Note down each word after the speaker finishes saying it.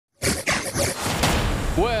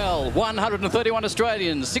Well, 131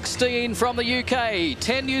 Australians, 16 from the UK,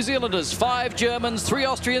 10 New Zealanders, 5 Germans, 3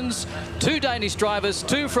 Austrians, 2 Danish drivers,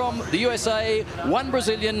 2 from the USA, 1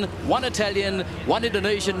 Brazilian, 1 Italian, 1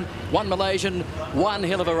 Indonesian, 1 Malaysian. One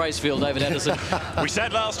hell of a race field, David Anderson. We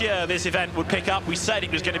said last year this event would pick up. We said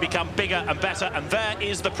it was going to become bigger and better, and there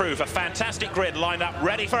is the proof. A fantastic grid lined up,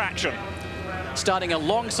 ready for action. Starting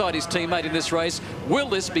alongside his teammate in this race. Will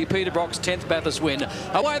this be Peter Brock's 10th Bathurst win?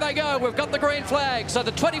 Away they go. We've got the green flag. So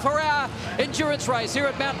the 24-hour endurance race here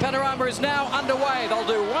at Mount Panorama is now underway. They'll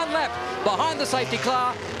do 1 lap behind the safety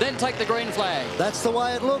car, then take the green flag. That's the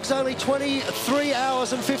way it looks. Only 23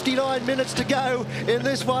 hours and 59 minutes to go in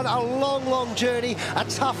this one. A long, long journey. A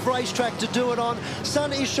tough racetrack to do it on.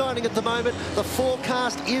 Sun is shining at the moment. The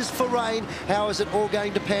forecast is for rain. How is it all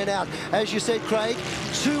going to pan out? As you said, Craig,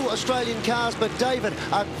 2 Australian cars, but David,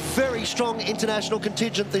 a very strong international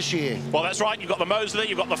contingent this year. Well, that's right. You've got the Mosley,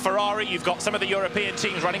 you've got the Ferrari, you've got some of the European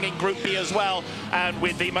teams running in Group B as well. And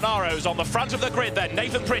with the Monaros on the front of the grid, then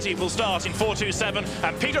Nathan Pretty will start in 427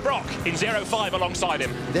 and Peter Brock in 05 alongside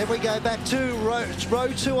him. Then we go back to row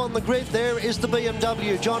 2 on the grid. There is the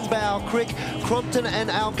BMW. John Bowe, Crick, Crompton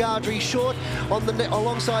and Algadri short on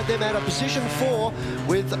alongside them out of position 4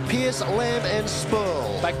 with Pierce, Lamb and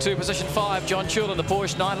Spurl. Back to position 5, John Chulin, the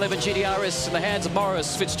Porsche 911 GTRS in the hands of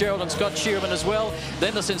Morris, Fitzgerald and Scott Shearman as well.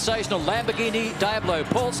 Then the sensational Lamborghini Diablo,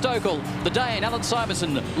 Paul Stokel, the Dane, Alan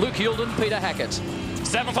Simonson, Luke Holden, Peter Hackett.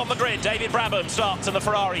 7th on the grid, David Brabham starts in the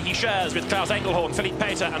Ferrari. He shares with Klaus Engelhorn, Philippe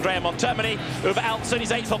Peter, Andrea Montermini. Uwe Altzen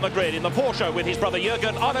is 8th on the grid in the Porsche with his brother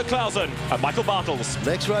Jürgen, Arno Clausen and Michael Bartels.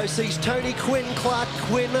 Next row sees Tony Quinn, Clark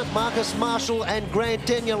Quinn, Marcus Marshall and Grant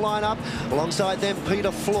Denyer line up. Alongside them,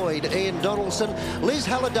 Peter Floyd, Ian Donaldson, Liz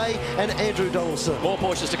Halliday and Andrew Donaldson. More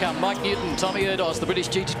Porsches to come. Mike Newton, Tommy Erdos, the British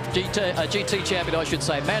GT champion, I should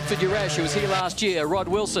say. Manfred Urash, who was here last year. Rod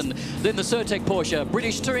Wilson. Then the Certec Porsche,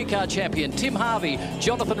 British touring car champion. Tim Harvey,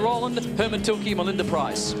 Jonathan Rowland, Herman Tilke, Melinda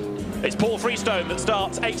Price. It's Paul Freestone that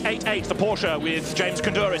starts 888, the Porsche, with James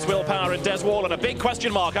Konduris, Will Power and Des Wall, and a big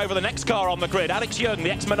question mark over the next car on the grid. Alex Jürgen, the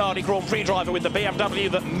ex-Minardi Grand Prix driver with the BMW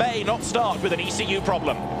that may not start with an ECU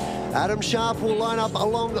problem. Adam Sharp will line up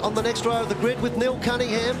along on the next row of the grid with Neil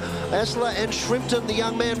Cunningham, Asler and Shrimpton, the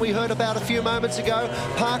young man we heard about a few moments ago,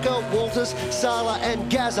 Parker, Walters, Sala and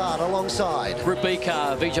Gazzard alongside. Group B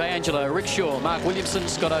car, Vijay Angelo, Rick Shaw, Mark Williamson,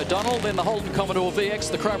 Scott O'Donnell, then the Holden Commodore VX,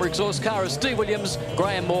 the Chroma exhaust car of Steve Williams,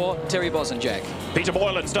 Graham Moore, Terry Bosanjak. Peter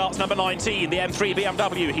Boylan starts number 19, the M3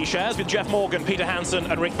 BMW. He shares with Jeff Morgan, Peter Hansen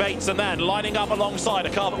and Rick Bates, and then lining up alongside a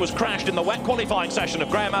car that was crashed in the wet qualifying session of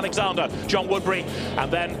Graham Alexander, John Woodbury, and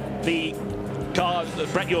then the car,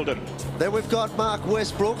 Brett Yulden. Then we've got Mark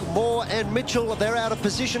Westbrook, Moore and Mitchell. They're out of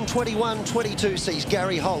position 21. 22 sees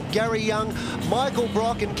Gary Holt, Gary Young, Michael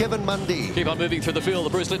Brock and Kevin Mundy. Keep on moving through the field.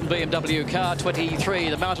 The Bruce Litton BMW car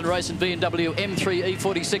 23, the Mountain Racing BMW M3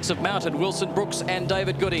 E46 of Mountain, Wilson Brooks and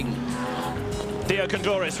David Gooding. Theo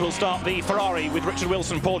Konduris will start the Ferrari with Richard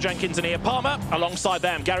Wilson, Paul Jenkins and Ian Palmer. Alongside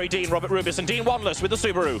them, Gary Dean, Robert Rubis and Dean Wanless with the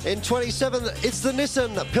Subaru. In 27, it's the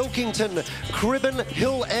Nissan, Pilkington, Cribben,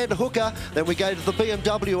 Hill and Hooker. Then we go to the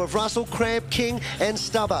BMW of Russell, Cramp, King and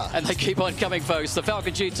Stubber. And they keep on coming, folks. The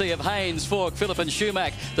Falcon GT of Haynes, Falk, Phillip and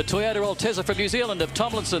Schumack. The Toyota Altezza from New Zealand of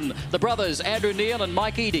Tomlinson. The brothers, Andrew Neal and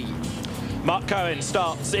Mike Eadie. Mark Cohen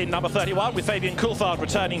starts in number 31 with Fabian Coulthard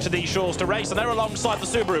returning to these shores to race, and they're alongside the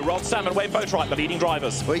Subaru. Rod Sam and Wayne Boatwright, the leading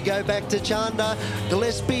drivers. We go back to Chanda,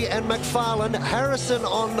 Gillespie and McFarlane. Harrison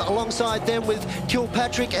on alongside them with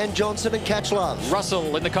Kilpatrick and Johnson and Catchlove.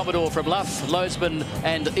 Russell in the Commodore from Luff, Loadsman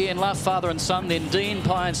and Ian Luff, father and son. Then Dean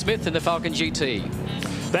Pine Smith in the Falcon GT.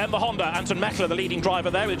 Then the Honda, Anton Meckler, the leading driver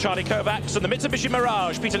there with Charlie Kovacs, and the Mitsubishi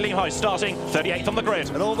Mirage, Peter Linghuis starting 38th on the grid.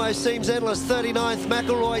 It almost seems endless. 39th,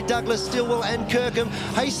 McElroy, Douglas, Stillwell and Kirkham.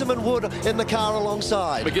 Haysom and Wood in the car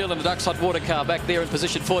alongside. McGill in the Ducks Hot Water car back there in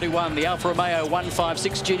position 41. The Alfa Romeo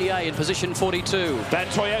 156 GDA in position 42. Then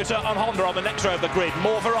Toyota and Honda on the next row of the grid.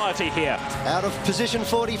 More variety here. Out of position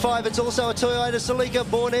 45, it's also a Toyota Celica.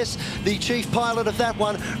 Bornes, the chief pilot of that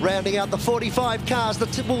one, rounding out the 45 cars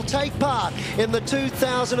that will take part in the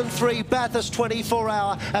 2003 Bathurst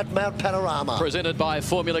 24-hour at Mount Panorama. Presented by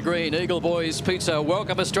Formula Green, Eagle Boys Pizza.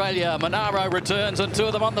 Welcome Australia. Monaro returns and 2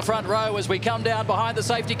 of them on the front row as we come down behind the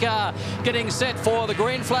safety car, getting set for the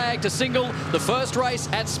green flag to single the first race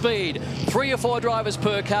at speed. 3 or 4 drivers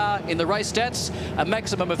per car in the race stats, a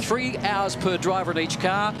maximum of 3 hours per driver in each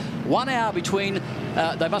car, 1 hour between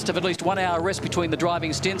They must have at least 1 hour rest between the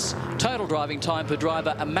driving stints. Total driving time per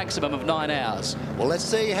driver, a maximum of 9 hours. Well, let's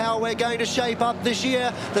see how we're going to shape up this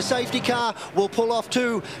year. The safety car will pull off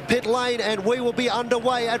to pit lane and we will be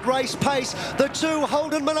underway at race pace. The two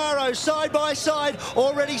Holden Monaros side by side,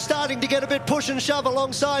 already starting to get a bit push and shove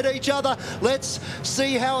alongside each other. Let's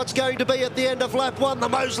see how it's going to be at the end of lap 1. The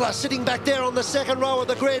Mosler sitting back there on the second row of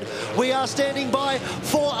the grid. We are standing by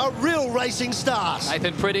for a real racing start.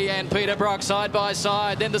 Nathan Pretty and Peter Brock side by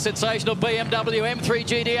side. Then the sensational BMW M3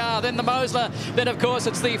 GTR. Then the Mosler. Then, of course,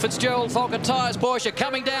 it's the Fitzgerald Falcon Tyres Porsche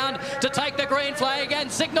coming down to take the green flag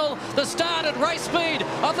and signal the start at race speed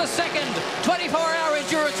of the second 24-hour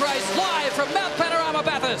endurance race live from Mount Panorama,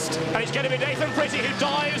 Bathurst. And it's going to be Nathan Pretty who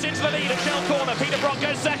dives into the lead at Shell Corner. Peter Brock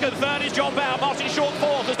goes second. Third is John Bowe. Martin Short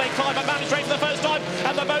fourth as they climb a mountain straight for the first time.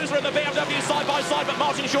 And the Mosler and the BMW side by side, but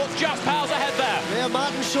Martin Short's just powers ahead there. Yeah,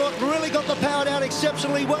 Martin Short really got the power down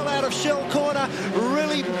exceptionally well out of Shell Corner.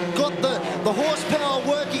 Really got the horsepower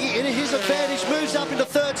working in his advantage. Moves up into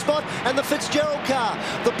third spot. And the Fitzgerald car,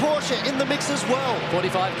 the Porsche in the mix as well.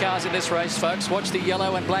 45 cars in this race, folks. Watch the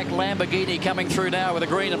yellow and black Lamborghini coming through now with a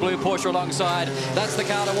green and blue Porsche alongside. That's the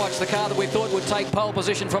car to watch, the car that we thought would take pole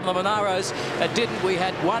position from the Monaros. It didn't. We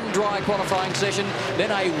had one dry qualifying session,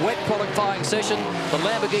 then a wet qualifying session. The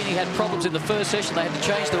Lamborghini had problems in the first session. They had to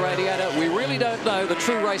change the radiator. We really don't know the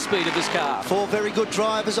true race speed of this car. Four very good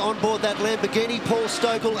drivers on board that Lamborghini. Paul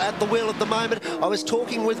Stokel at the wheel at the moment. I was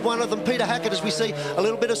talking with one of them, Peter Hackett, as we see a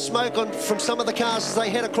little bit of smoke from some of the cars as they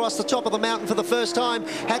head across the top of the mountain for the first time.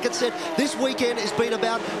 Hackett said this weekend has been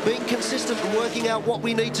about being consistent and working out what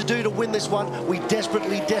we need to do to win this one. We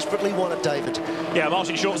desperately, desperately want it, David. Yeah,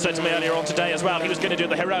 Martin Short said to me earlier on today as well, he was going to do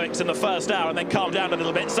the heroics in the first hour and then calm down a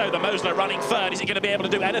little bit. So the Mosler running third. Is he going to be able to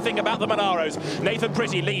do anything about the Monaros? Nathan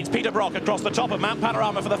Pretty leads Peter Brock across the top of Mount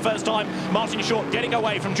Panorama for the first time. Martin Short getting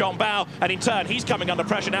away from John Bowe, and in turn he's coming under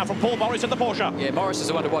pressure now from Paul Morris in the Porsche. Yeah, Morris is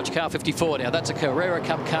the one to watch, car 54 now. That's a Carrera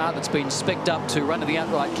Cup car that's been spec'd up to run in the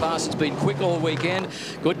outright class. It's been quick all weekend.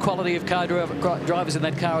 Good quality of car drivers in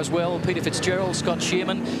that car as well. Peter Fitzgerald, Scott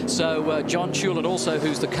Shearman, so John Hewlett also,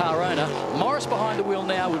 who's the car owner. Morris behind the wheel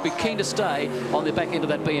now would be keen to stay on the back end of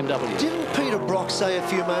that BMW. Didn't Peter Brock say a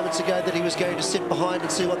few moments ago that he was going to sit behind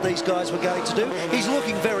and see what these guys were going to do? He's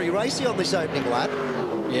looking very racy on this opening lap.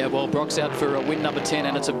 Yeah, well, Brock's out for a win number 10,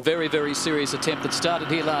 and it's a very, very serious attempt that started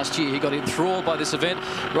here last year. He got enthralled by this event,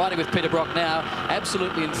 riding with Peter Brock now,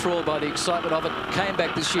 absolutely enthralled by the excitement of it. Came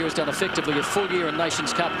back this year, has done effectively a full year in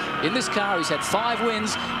Nations Cup. In this car, he's had 5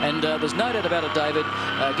 wins, and there's no doubt about it, David.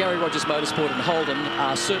 Gary Rogers Motorsport and Holden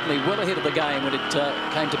are certainly well ahead of the game when it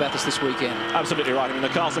came to Bathurst this weekend. Absolutely right. I mean, the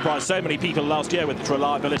car surprised so many people last year with its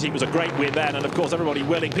reliability. It was a great win then, and of course, everybody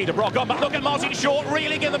willing Peter Brock on. But look at Martin Short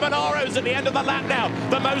reeling in the Monaros at the end of the lap now.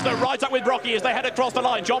 The Mosler right up with Brocky as they head across the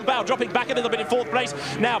line. John Bowe dropping back a little bit in 4th place.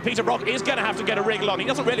 Now Peter Brock is going to have to get a wriggle on. He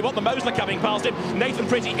doesn't really want the Mosler coming past him. Nathan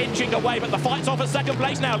Pretty inching away, but the fight's off at 2nd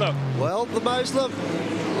place now, look. Well, the Mosler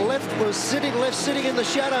left sitting in the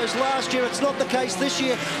shadows last year. It's not the case this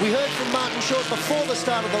year. We heard from Martin Short before the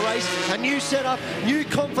start of the race. A new setup, new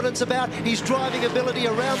confidence about his driving ability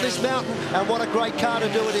around this mountain, and what a great car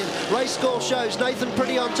to do it in. Race score shows Nathan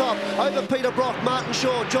Pretty on top. Over Peter Brock, Martin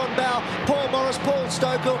Short, John Bowe, Paul Morris, Paul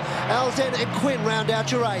Stokel, Alzen and Quinn round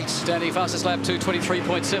out your race. Standing fastest lap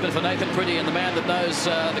 2:23.7 for Nathan Pretty, and the man that knows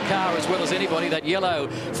the car as well as anybody, that yellow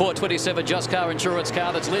 427 Just Car Insurance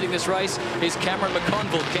car that's leading this race, is Cameron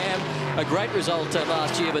McConville. Cam, a great result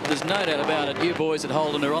last year, but there's no doubt about it. You boys at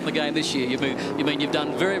Holden are on the game this year. You mean you've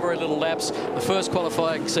done very, very little laps. The first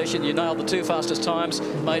qualifying session, you nailed the 2 fastest times.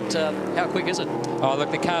 Mate, how quick is it? Oh,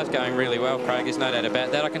 look, the car's going really well, Craig. There's no doubt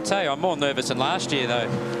about that. I can tell you I'm more nervous than last year, though.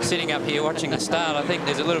 Sitting up here watching the start, I think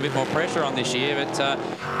there's a little bit more pressure on this year, but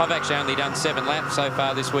I've actually only done 7 laps so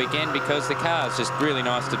far this weekend because the car's just really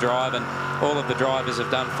nice to drive, and all of the drivers have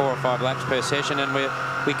done 4 or 5 laps per session, and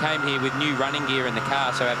we came here with new running gear in the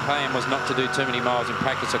car, so our plan was not to do too many miles in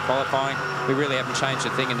practice or qualifying. We really haven't changed a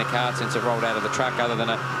thing in the car since it rolled out of the truck other than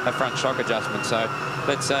a front shock adjustment. So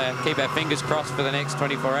let's keep our fingers crossed for the next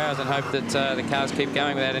 24 hours and hope that the cars keep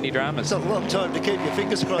going without any dramas. It's a long time to keep your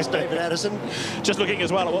fingers crossed, David Addison. Just looking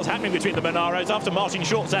as well at what's happening between the Monaros after Martin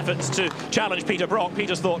Short's efforts to challenge Peter Brock.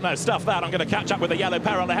 Peter's thought, no, stuff that, I'm going to catch up with the yellow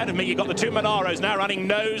peril ahead of me. You've got the 2 Monaros now running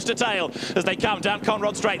nose to tail as they come down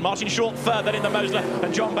Conrod Straight. Martin Short further in the Mosler,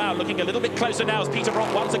 and John Bowe looking a little bit closer now as Peter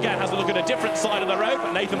Brock once again has a look at a different side of the road,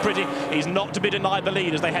 but Nathan Pretty is not to be denied the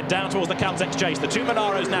lead as they head down towards the Caltex chase. The 2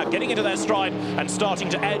 Monaros now getting into their stride and starting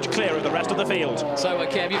starting to edge clear of the rest of the field. So,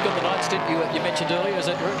 Cam, you've got the night stint you mentioned earlier, is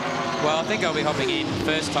that correct? Well, I think I'll be hopping in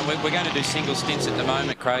first time. We're going to do single stints at the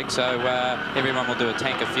moment, Craig, so everyone will do a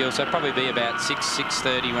tank of fuel. So probably be about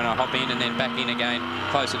 6:30 when I hop in, and then back in again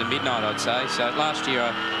closer to midnight, I'd say. So last year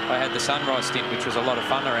I had the sunrise stint, which was a lot of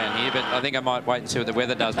fun around here, but I think I might wait and see what the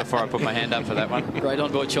weather does before I put my hand up for that one. Great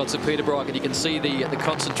onboard shots of Peter Brock, and you can see the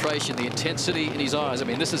concentration, the intensity in his eyes. I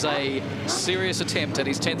mean, this is a serious attempt at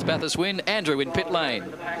his 10th Bathurst win. Andrew in pit lane.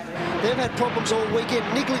 They've had problems all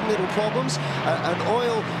weekend, niggling little problems. An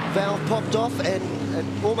oil valve popped off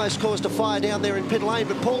and almost caused a fire down there in pit lane,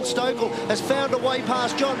 but Paul Stokel has found a way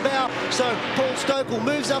past John Bowe, so Paul Stokel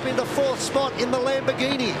moves up into 4th spot in the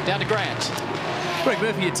Lamborghini. Down to Grant. Greg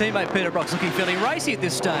Murphy, your teammate Peter Brock's looking fairly racy at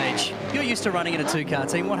this stage. You're used to running in a two-car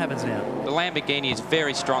team. What happens now? The Lamborghini is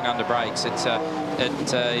very strong under brakes. It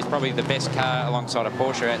is probably the best car alongside a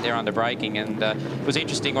Porsche out there under braking, and it was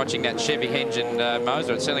interesting watching that Chevy engine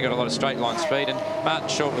Moser. It certainly got a lot of straight line speed, and Martin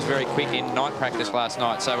Short was very quick in night practice last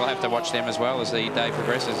night, so we'll have to watch them as well as the day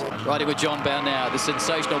progresses. Riding with John Bowe now, the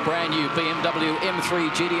sensational brand new BMW M3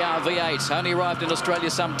 GTR V8 only arrived in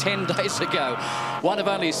Australia some 10 days ago. One of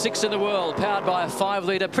only 6 in the world, powered by a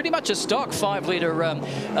 5-litre, pretty much a stock 5-litre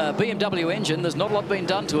BMW engine. There's not a lot been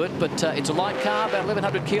done to it, but it's a light car, about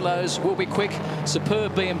 1,100 kilos, will be quick.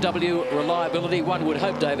 Superb BMW reliability. One would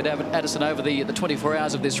hope, David Addison, over the 24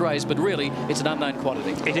 hours of this race, but really, it's an unknown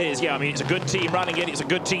quantity. It is, yeah. I mean, it's a good team running it, it's a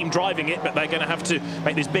good team driving it, but they're going to have to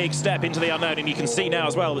make this big step into the unknown, and you can see now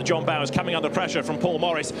as well that John Bowe is coming under pressure from Paul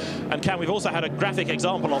Morris. And Cam, we've also had a graphic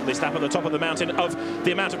example on this lap at the top of the mountain of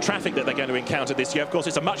the amount of traffic that they're going to encounter this year. Of course,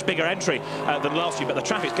 it's a much bigger entry than last year, but the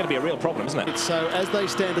traffic's going to be a real problem, isn't it? So as they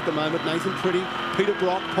stand at the moment, Nathan Pretty, Peter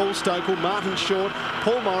Brock, Paul Stokel, Martin Short,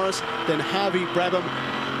 Paul Morris, then Harvey Brabham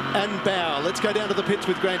and Bowe. Let's go down to the pits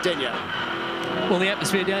with Grant Denyer. Well, the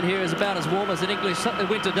atmosphere down here is about as warm as an English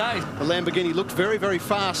winter day. The Lamborghini looked very, very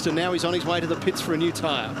fast, and now he's on his way to the pits for a new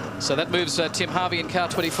tyre. So that moves Tim Harvey in car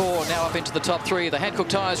 24 now up into the top 3. The Hankook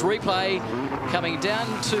tyres replay coming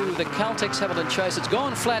down to the Caltex Hamilton Chase. It's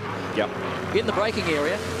gone flat in the braking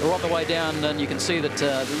area. We're on the way down, and you can see that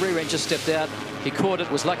the rear end just stepped out. He caught it,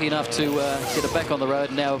 was lucky enough to get it back on the road,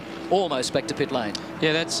 and now almost back to pit lane.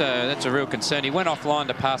 Yeah, that's a real concern. He went offline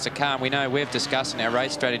to pass a car, and we know we've discussed in our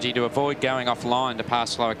race strategy to avoid going offline to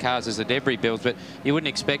pass slower cars as the debris builds, but you wouldn't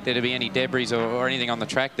expect there to be any debris or anything on the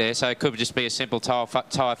track there, so it could just be a simple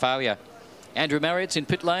tyre failure. Andrew Marriott's in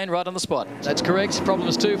pit lane, right on the spot. That's correct.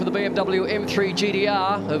 Problems too for the BMW M3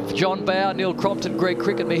 GTR of John Bowe, Neil Crompton, Greg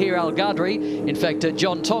Crick and Maher Algadri. In fact,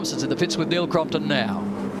 John Thompson's in the pits with Neil Crompton now.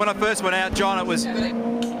 When I first went out, John, it was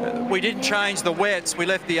we didn't change the wets. We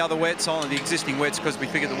left the other wets on, the existing wets, because we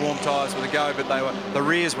figured the warm tyres were the go, but the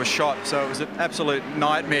rears were shot, so it was an absolute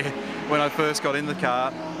nightmare when I first got in the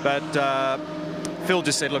car. But Phil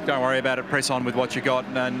just said, look, don't worry about it, press on with what you got.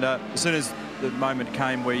 And as soon as the moment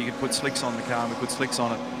came where you could put slicks on the car, and we put slicks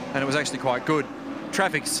on it, and it was actually quite good.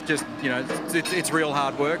 Traffic's just, you know, it's real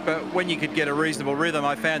hard work, but when you could get a reasonable rhythm,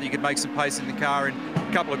 I found you could make some pace in the car in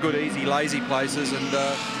a couple of good, easy, lazy places, and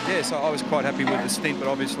yeah, so I was quite happy with the stint, but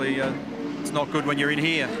obviously it's not good when you're in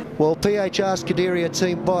here. Well, PHR Scuderia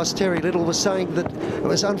team boss Terry Little was saying that it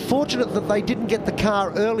was unfortunate that they didn't get the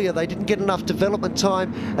car earlier. They didn't get enough development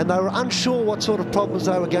time, and they were unsure what sort of problems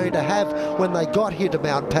they were going to have when they got here to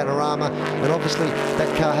Mount Panorama, and obviously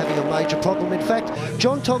that car having a major problem. In fact,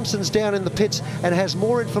 John Thompson's down in the pits and has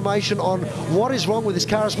more information on what is wrong with this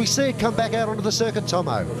car as we see it come back out onto the circuit,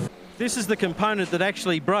 Tomo. This is the component that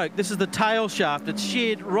actually broke. This is the tail shaft. It's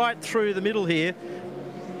sheared right through the middle here.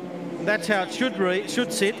 That's how it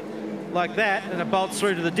should sit, like that, and it bolts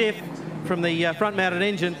through to the diff from the front-mounted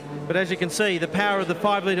engine. But as you can see, the power of the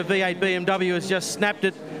 5-litre V8 BMW has just snapped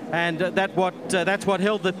it, and that's what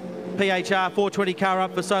held the PHR 420 car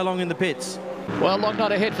up for so long in the pits. Well, long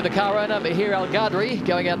night ahead for the car owner, Maher Algadri,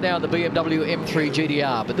 going out now in the BMW M3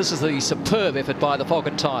 GTR. But this is the superb effort by the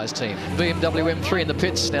Falcon Tyres team. BMW M3 in the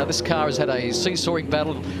pits. Now, this car has had a seesawing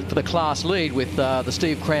battle for the class lead with the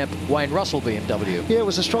Steve Cramp, Wayne Russell BMW. Yeah, it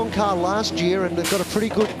was a strong car last year, and they've got a pretty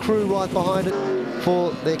good crew right behind it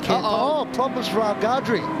for their camp. Oh, problems for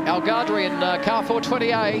Algadri. Algadri in car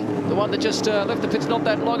 420A, the one that just left the pits not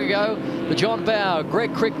that long ago. The John Bowe,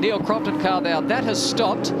 Greg Crick, Neil Crompton car now. That has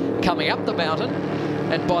stopped coming up the mountain.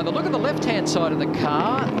 And by the look of the left-hand side of the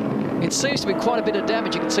car, it seems to be quite a bit of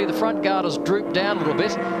damage. You can see the front guard has drooped down a little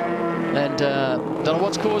bit. And don't know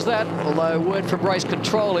what's caused that, although word from race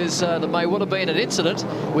control is there may well have been an incident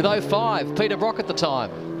with 05, Peter Brock at the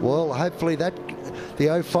time. Well, hopefully that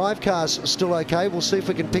The 05 car's still okay. We'll see if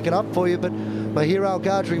we can pick it up for you, but Maher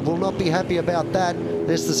Algadri will not be happy about that.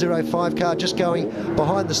 There's the 05 car just going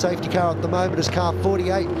behind the safety car at the moment as car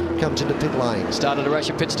 48 comes into pit lane. Started a race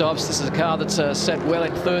of pit stops. This is a car that's set well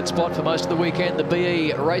in third spot for most of the weekend. The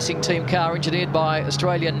BE Racing Team car engineered by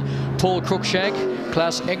Australian Paul Cruikshank.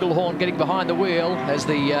 Klaus Engelhorn getting behind the wheel as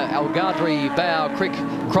the Algadri Bowe Crick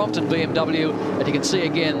Crompton BMW. And you can see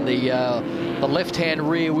again the left-hand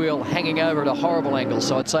rear wheel hanging over at a horrible angle.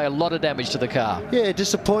 So I'd say a lot of damage to the car. Yeah,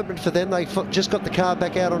 disappointment for them. They just got the car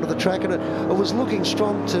back out onto the track, and it was looking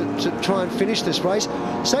strong to try and finish this race.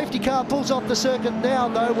 Safety car pulls off the circuit now,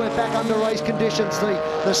 though. We're back under race conditions.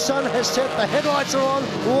 The sun has set, the headlights are on.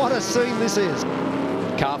 What a scene this is.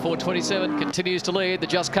 Car 427 continues to lead. The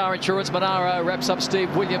Just Car Insurance Monaro wraps up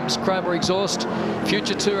Steve Williams' Chroma exhaust.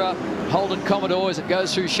 Future Tourer Holden Commodore as it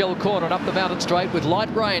goes through Shell Corner and up the mountain straight, with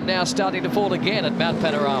light rain now starting to fall again at Mount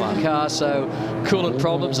Panorama. Car, so coolant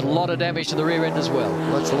problems, a lot of damage to the rear end as well.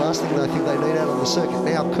 That's the last thing I think they need out on the circuit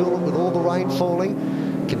now. Coolant with all the rain falling.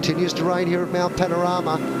 Continues to rain here at Mount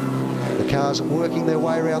Panorama. The cars working their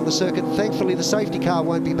way around the circuit. Thankfully, the safety car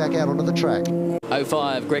won't be back out onto the track.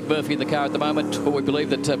 05, Greg Murphy in the car at the moment, but we believe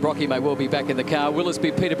that Brocky may well be back in the car. Will this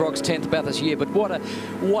be Peter Brock's 10th Bathurst year? But what a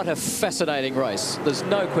fascinating race. There's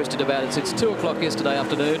no question about it. Since 2 o'clock yesterday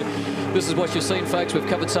afternoon, this is what you've seen, folks. We've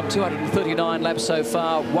covered some 239 laps so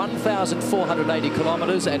far, 1,480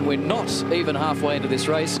 kilometres, and we're not even halfway into this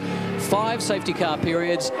race. 5 safety car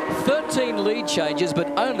periods, 13 lead changes,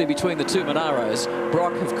 but only between the two Monaros.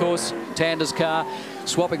 Brock, of course, Tander's car,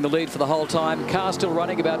 swapping the lead for the whole time. Car still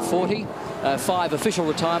running about 40. 5 official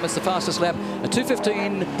retirements. The fastest lap, a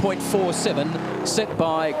 2:15.47, set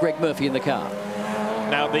by Greg Murphy in the car.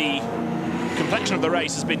 Now the complexion of the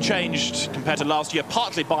race has been changed compared to last year,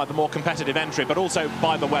 partly by the more competitive entry, but also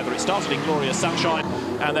by the weather. It started in glorious sunshine,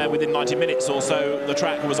 and then within 90 minutes or so, the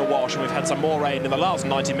track was awash, and we've had some more rain in the last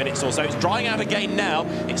 90 minutes or so. It's drying out again now.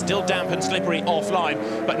 It's still damp and slippery offline,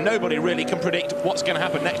 but nobody really can predict what's going to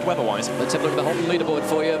happen next weather-wise. Let's have a look at the Holden leaderboard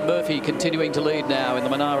for you. Murphy continuing to lead now in the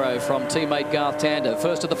Monaro from teammate Garth Tander.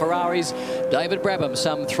 First of the Ferraris, David Brabham,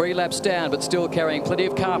 some 3 laps down, but still carrying plenty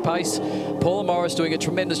of car pace. Paul Morris doing a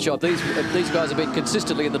tremendous job. These guys have been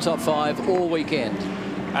consistently in the top 5 all weekend.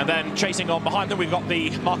 And then chasing on behind them, we've got the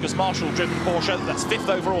Marcus Marshall-driven Porsche. That's 5th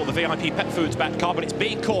overall, the VIP Pet Foods backed car, but it's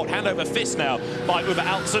being caught hand over fist now by Uwe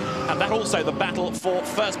Altzen, and that also the battle for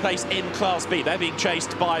first place in Class B. They're being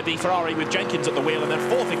chased by the Ferrari with Jenkins at the wheel, and then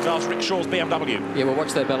 4th in class, Rick Shaw's BMW. Yeah, we'll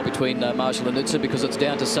watch that battle between Marshall and Nutzer, because it's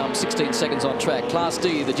down to some 16 seconds on track. Class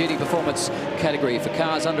D, the GT Performance category for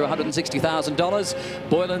cars under $160,000.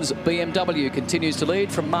 Boylan's BMW continues to lead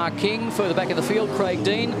from Mark King. Further back in the field, Craig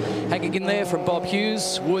Dean hanging in there from Bob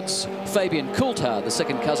Hughes. Woods, Fabian Coulthard, the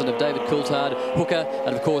second cousin of David Coulthard, Hooker,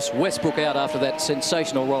 and of course Westbrook out after that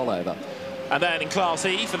sensational rollover. And then in Class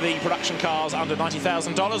E, for the production cars under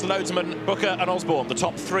 $90,000, Loadsman, Booker and Osborne, the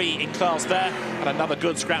top 3 in class there, and another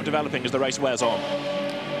good scrap developing as the race wears on.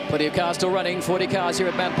 Plenty of cars still running, 40 cars here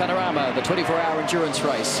at Mount Panorama, the 24-hour endurance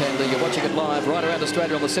race, and you're watching it live right around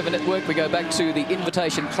Australia on the 7 Network. We go back to the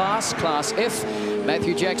invitation class, Class F.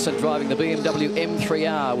 Matthew Jackson driving the BMW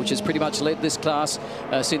M3R, which has pretty much led this class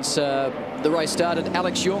since the race started.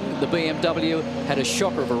 Alex Young, the BMW, had a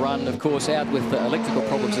shocker of a run, of course, out with electrical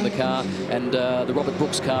problems in the car, and the Robert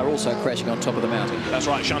Brooks car also crashing on top of the mountain. That's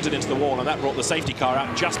right, shunted into the wall, and that brought the safety car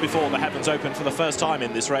out just before the heavens opened for the first time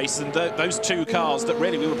in this race. And those 2 cars that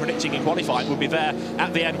really we were predicting in qualifying would be there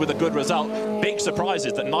at the end with a good result. Big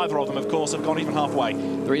surprises that neither of them, of course, have gone even halfway.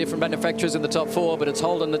 3 different manufacturers in the top 4, but it's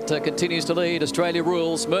Holden that continues to lead. Australia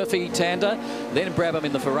rules. Murphy, Tander, then Brabham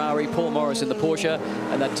in the Ferrari, Paul Morris in the Porsche,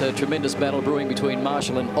 and that tremendous battle brewing between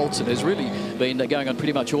Marshall and Altzen has really been going on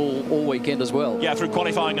pretty much all weekend as well. Yeah, through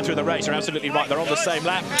qualifying and through the race, you're absolutely right. They're on the same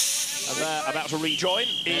lap. And they're about to rejoin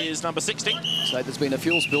is number 60. So there's been a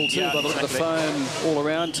fuel spill too, by the look of the foam all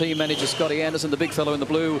around. Team manager Scotty Anderson, the big fellow in the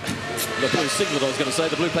blue singlet, I was going to say,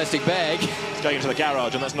 the blue plastic bag. It's going into the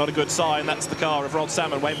garage, and that's not a good sign. That's the car of Rod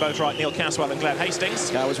Salmon, Wayne Boatwright, Neil Caswell and Glenn Hastings.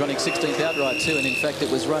 The car was running 16th outright too, and in fact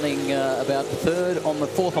it was running about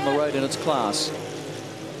 4th on the road in its class.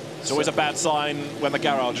 It's always a bad sign when the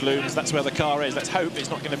garage looms. That's where the car is. Let's hope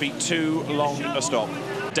it's not going to be too long a stop.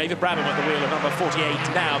 David Brabham at the wheel of number 48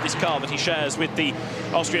 now, this car that he shares with the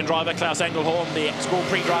Austrian driver Klaus Engelhorn, the ex-Grand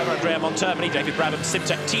Prix driver Andrea Montermini, David Brabham's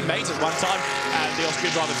Simtech teammate at one time, and the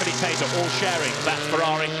Austrian driver Philippe Pater, all sharing that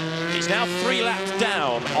Ferrari. He's now 3 laps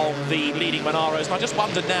down on the leading Monaros, and I just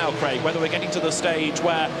wondered now, Craig, whether we're getting to the stage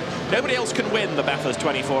where nobody else can win the Bathurst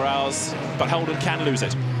 24 hours, but Holden can lose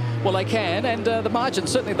it. Well, they can, and the margin,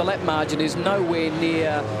 certainly the lap margin, is nowhere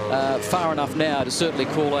near far enough now to certainly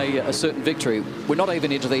call a certain victory. We're not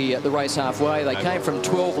even into the race halfway. They came from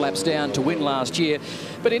 12 laps down to win last year.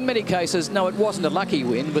 But in many cases, no, it wasn't a lucky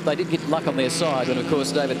win, but they did get luck on their side when, of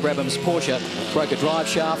course, David Brabham's Porsche broke a drive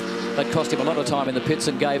shaft. That cost him a lot of time in the pits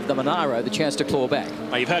and gave the Monaro the chance to claw back.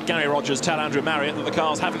 Well, you've heard Gary Rogers tell Andrew Marriott that the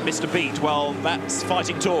cars haven't missed a beat. Well, that's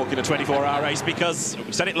fighting talk in a 24-hour race, because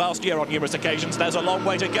we said it last year on numerous occasions, there's a long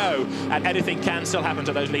way to go and anything can still happen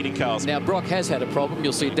to those leading cars. Now, Brock has had a problem.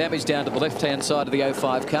 You'll see damage down to the left-hand side of the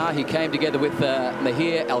 05 car. He came together with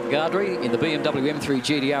Maher Algadri in the BMW M3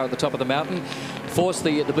 GTR at the top of the mountain, forced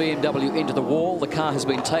the BMW into the wall. The car has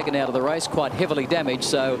been taken out of the race, quite heavily damaged,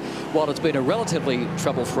 so while it's been a relatively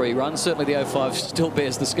trouble-free run, certainly the 05 still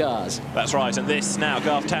bears the scars. That's right, and this now,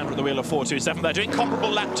 Garth Tander at the wheel of 427. They're doing comparable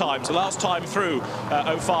lap times. The last time through,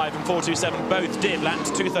 05 and 427 both did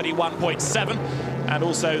laps 2:31.7. And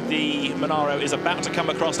also the Monaro is about to come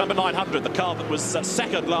across number 900, the car that was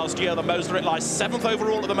second last year. The Mosler, it lies 7th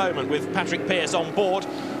overall at the moment with Patrick Pearce on board.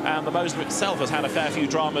 And the Mosler itself has had a fair few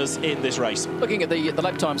dramas in this race. Looking at the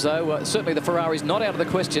lap times, though, certainly the Ferrari's not out of the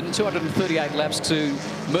question. 238 laps to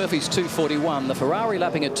Murphy's 241. The Ferrari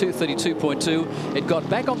lapping at 232.2. It got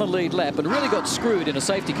back on the lead lap and really got screwed in a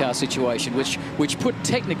safety car situation, which put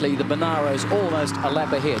technically the Monaros almost a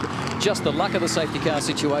lap ahead. Just the luck of the safety car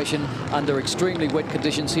situation under extremely wet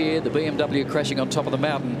conditions here, the BMW crashing on top of the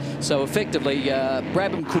mountain. So effectively,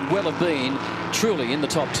 Brabham could well have been truly in the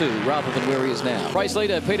top two rather than where he is now. Race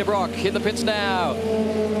leader Peter Brock in the pits now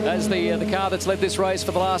as the car that's led this race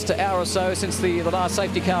for the last hour or so since the last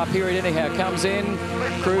safety car period anyhow comes in.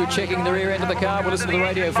 Crew checking the rear end of the car. We'll listen to the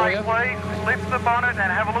radio for you. Lift the bonnet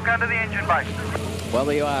and have a look under the engine bay. Well,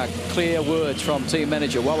 there you are. Clear words from team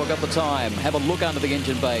manager. While we've got the time, have a look under the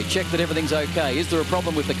engine bay. Check that everything's okay. Is there a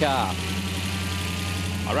problem with the car?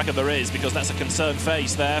 I reckon there is, because that's a concerned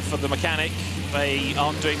face there for the mechanic. They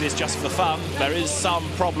aren't doing this just for the fun. There is some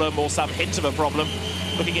problem or some hint of a problem.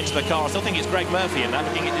 Looking into the car, I still think it's Greg Murphy in that.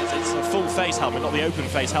 Looking at it's a full face helmet, not the open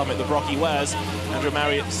face helmet that Brocky wears. Andrew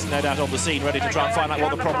Marriott's no doubt on the scene, ready to try and find out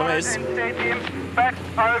what the problem is. Send him back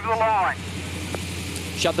over the line.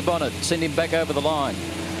 Shut the bonnet, send him back over the line.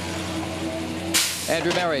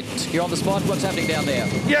 Andrew Marriott, you're on the spot. What's happening down there?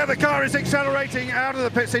 Yeah, the car is accelerating out of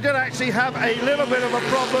the pits. They did actually have a little bit of a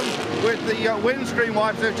problem with the windscreen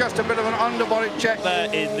wipers. There's just a bit of an underbody check. There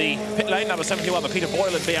in the pit lane, number 71, the Peter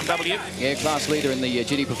Boylan BMW. Yeah, class leader in the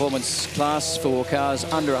GT Performance class for cars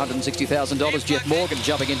under $160,000. Jeff Morgan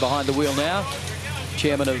jumping in behind the wheel now.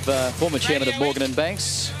 Former chairman of Morgan &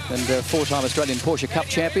 Banks and four-time Australian Porsche Cup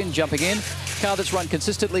champion jumping in. Car that's run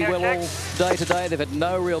consistently well all day today. They've had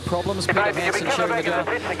no real problems. Peter Hansen showing the car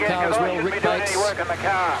as well. Rick Bates,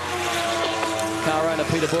 car owner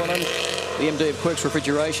Peter Boylan, the MD of Quirk's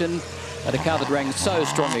Refrigeration, and a car that rang so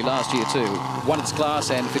strongly last year too. Won its class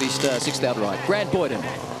and finished 6th outright. Grant Boyden.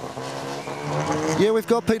 Yeah, we've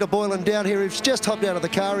got Peter Boylan down here. He's just hopped out of the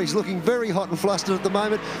car. He's looking very hot and flustered at the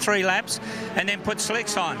moment. 3 laps and then put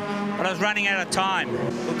slicks on, but I was running out of time.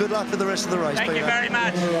 Well, good luck for the rest of the race, Thank Peter. you very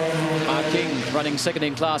much. Mark King running second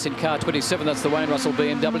in class in car 27. That's the Wayne Russell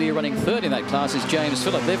BMW. Running third in that class is James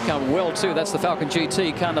Phillip. They've come well too. That's the Falcon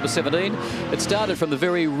GT, car number 17. It started from the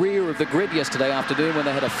very rear of the grid yesterday afternoon when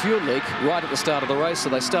they had a fuel leak right at the start of the race. So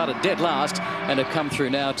they started dead last and have come through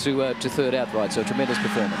now to third outright. So a tremendous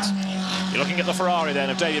performance. You're looking at the Ferrari then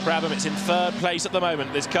of David Brabham. It's in third place at the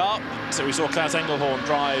moment, this car. So we saw Klaus Engelhorn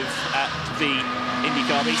drive at the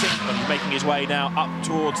IndyCar meeting, and he's making his way now up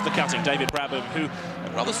towards the cutting. David Brabham, who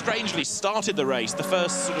rather strangely started the race, the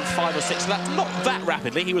first sort of 5 or 6 laps, not that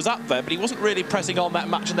rapidly. He was up there, but he wasn't really pressing on that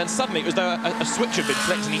much. And then suddenly it was though a switch had been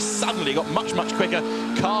flicked, and he suddenly got much, much quicker,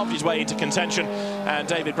 carved his way into contention. And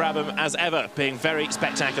David Brabham, as ever, being very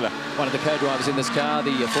spectacular. One of the co-drivers in this car,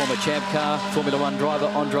 the former champ car, Formula 1 driver,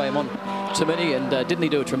 Andre Montermini, and didn't he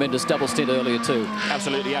do a tremendous double stint earlier too?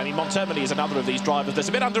 Absolutely, yeah. I mean, Montermini is another of these drivers that's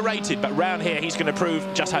a bit underrated, but round here he's going to prove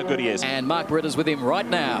just how good he is. And Mark Beretta's with him right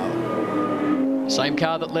now. Same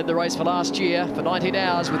car that led the race for last year for 19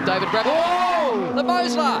 hours with David Brabham. Oh! The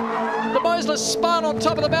Mosler! The Mosler spun on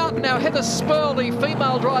top of the mountain. Now Heather Spurl, the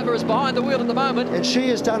female driver, is behind the wheel at the moment. And she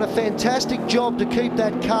has done a fantastic job to keep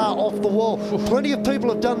that car off the wall. Plenty of people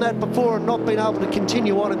have done that before and not been able to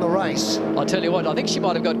continue on in the race. I tell you what, I think she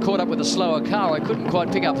might have got caught up with a slower car. I couldn't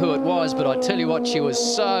quite pick up who it was, but I tell you what, she was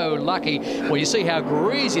so lucky. Well, you see how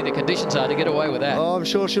greasy the conditions are to get away with that. Oh, I'm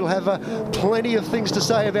sure she'll have plenty of things to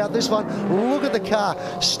say about this one. Look at the car.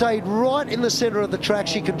 Stayed right in the centre of the track.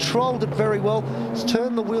 She controlled it very well. wheel,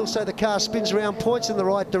 turn the wheel so the car spins around, points in the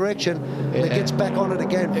right direction, and it gets back on it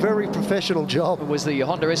again. Very professional job. It was the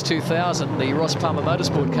Honda S2000, the Ross Palmer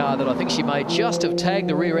Motorsport car that I think she may just have tagged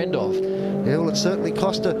the rear end of. Yeah, well, it certainly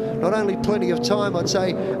cost her not only plenty of time, I'd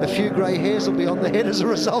say a few grey hairs will be on the head as a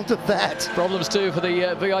result of that. Problems too for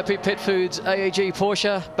the VIP Pet Foods AEG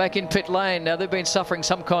Porsche back in pit lane. Now, they've been suffering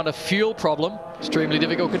some kind of fuel problem. Extremely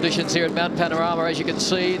difficult conditions here at Mount Panorama, as you can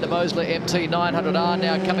see. The Mosley MT 900R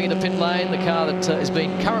now coming into pit lane, the car that is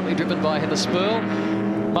being currently driven by Heather Spurl.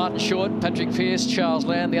 Martin Short, Patrick Pearce, Charles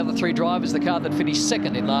Land, the other three drivers, the car that finished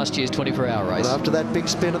second in last year's 24-hour race. Well, after that big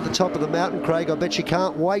spin at the top of the mountain, Craig, I bet you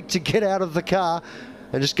can't wait to get out of the car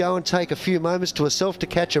and just go and take a few moments to herself to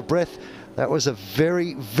catch her breath. That was a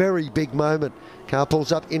very, very big moment. Car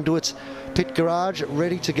pulls up into its pit garage,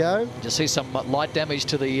 ready to go. You see some light damage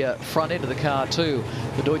to the front end of the car too.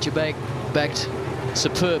 The Deutsche Bank-backed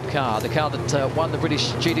superb car, the car that won the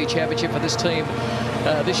British GT Championship for this team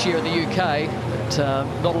this year in the UK.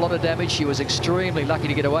 Not a lot of damage. She was extremely lucky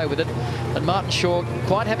to get away with it. And Martin Shaw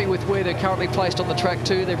quite happy with where they're currently placed on the track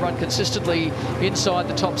too. They've run consistently inside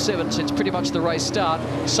the top 7 since pretty much the race start.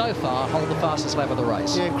 So far, hold the fastest lap of the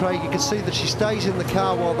race. Yeah, Craig, you can see that she stays in the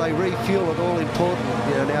car while they refuel, and all important.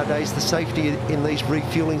 You know, nowadays the safety in these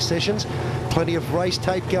refueling sessions. Plenty of race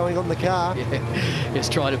tape going on the car. Yeah, it's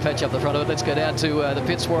trying to patch up the front of it. Let's go down to the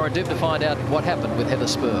pits, Warren Dibb, to find out what happened with Heather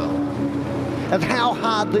Spurl. Of how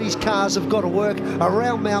hard these cars have got to work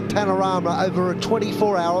around Mount Panorama over a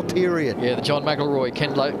 24-hour period. Yeah, the John McElroy,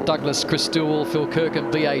 Ken Douglas, Chris Stewell, Phil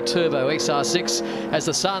Kirkham, BA Turbo XR6 as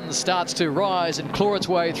the sun starts to rise and claw its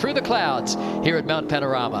way through the clouds here at Mount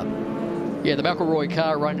Panorama. Yeah, the McElroy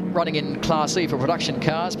car running in Class E for production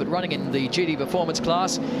cars, but running in the GT Performance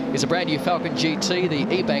class is a brand new Falcon GT,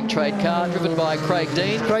 the E-Bank trade car, driven by Craig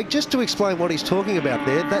Dean. Craig, just to explain what he's talking about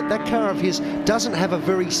there, that car of his doesn't have a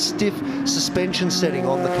very stiff suspension setting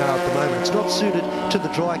on the car at the moment. It's not suited to the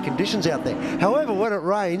dry conditions out there. However, when it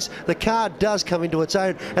rains, the car does come into its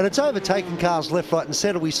own, and it's overtaken cars left, right and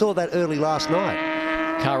centre. We saw that early last night.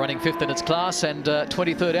 Car running 5th in its class and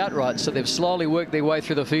 23rd outright, so they've slowly worked their way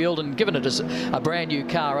through the field and given it as a brand new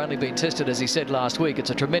car, only been tested, as he said last week.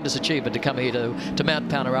 It's a tremendous achievement to come here to Mount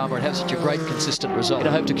Panorama and have such a great consistent result.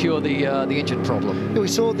 I hope to cure the engine problem. Yeah, we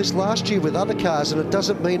saw this last year with other cars, and it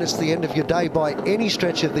doesn't mean it's the end of your day by any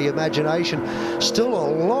stretch of the imagination. Still a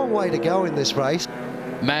long way to go in this race.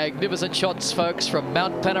 Magnificent shots, folks, from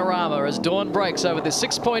Mount Panorama as dawn breaks over this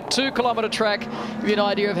 6.2 kilometre track. Give you an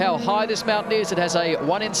idea of how high this mountain is. It has a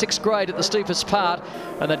 1 in 6 grade at the steepest part,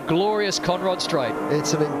 and that glorious Conrod Straight.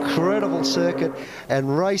 It's an incredible circuit,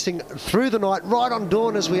 and racing through the night, right on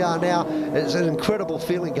dawn as we are now, it's an incredible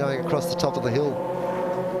feeling going across the top of the hill.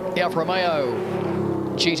 The Alfa Romeo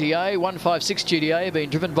GTA, 156 GTA, being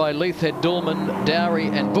driven by Leithhead, Dorman, Dowry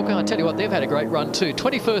and Booker. I tell you what, they've had a great run too.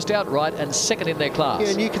 21st outright and 2nd in their class. Yeah,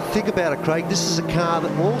 and you can think about it, Craig. This is a car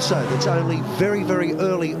that's only very, very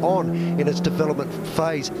early on in its development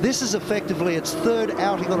phase. This is effectively its 3rd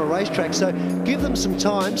outing on a racetrack, so give them some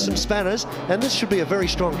time, some spanners, and this should be a very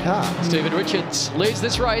strong car. Stephen Richards leads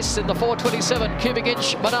this race in the 427 cubic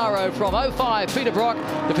inch Monaro from 05 Peter Brock,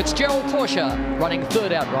 the Fitzgerald Porsche, running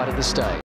 3rd outright at this stage.